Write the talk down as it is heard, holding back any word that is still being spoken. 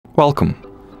Welcome.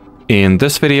 In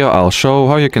this video I'll show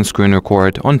how you can screen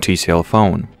record on TCL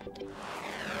phone.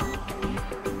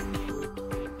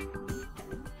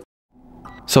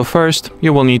 So first,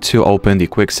 you will need to open the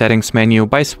quick settings menu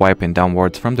by swiping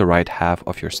downwards from the right half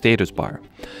of your status bar.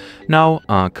 Now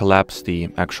collapse the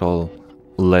actual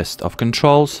list of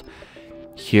controls.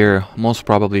 Here most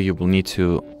probably you will need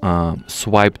to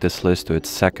swipe this list to its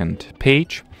second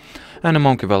page. And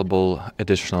among available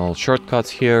additional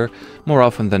shortcuts here, more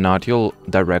often than not, you'll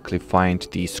directly find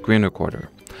the screen recorder.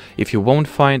 If you won't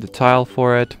find the tile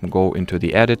for it, go into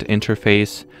the edit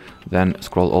interface, then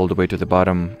scroll all the way to the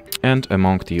bottom, and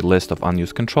among the list of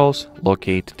unused controls,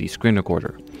 locate the screen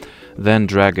recorder. Then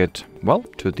drag it, well,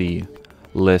 to the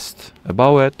list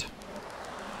above it,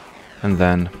 and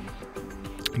then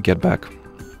get back.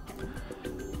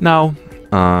 Now,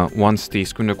 once the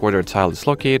screen recorder tile is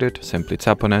located, simply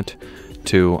tap on it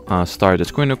to start the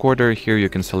screen recorder. Here you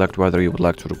can select whether you would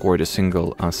like to record a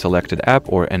single selected app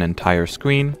or an entire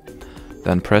screen.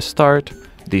 Then press start.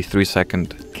 The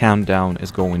 3-second countdown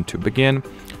is going to begin,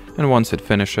 and once it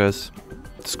finishes,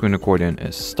 the screen recording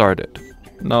is started.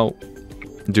 Now,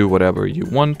 do whatever you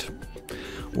want.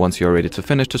 Once you're ready to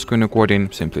finish the screen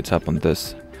recording, simply tap on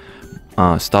this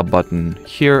stop button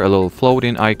here, a little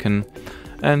floating icon,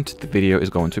 and the video is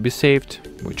going to be saved,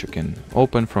 which you can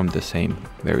open from the same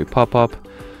very pop-up,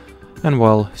 and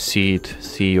well, see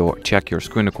or check your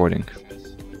screen recording.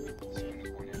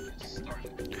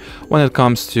 When it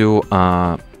comes to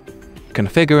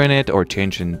configuring it or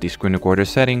changing the screen recorder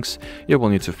settings, you will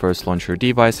need to first launch your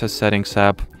device's settings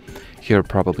app. Here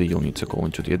probably you'll need to go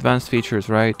into the advanced features,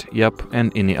 right? Yep,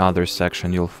 and in the other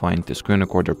section you'll find the screen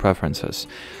recorder preferences.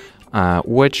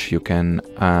 Which you can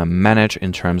manage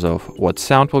in terms of what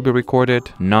sound will be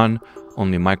recorded, none,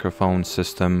 only microphone,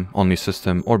 system, only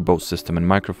system, or both system and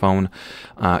microphone.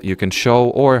 You can show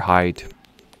or hide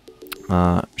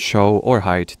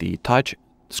the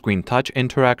screen touch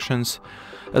interactions,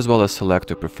 as well as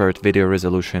select a preferred video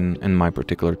resolution. In my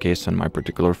particular case, on my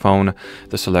particular phone,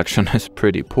 the selection is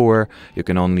pretty poor. You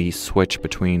can only switch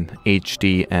between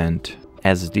HD and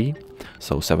SD,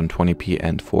 so 720p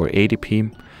and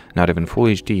 480p. Not even full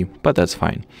HD, but that's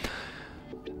fine.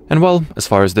 And well, as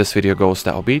far as this video goes,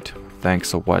 that'll be it.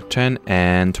 Thanks for watching,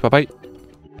 and bye-bye.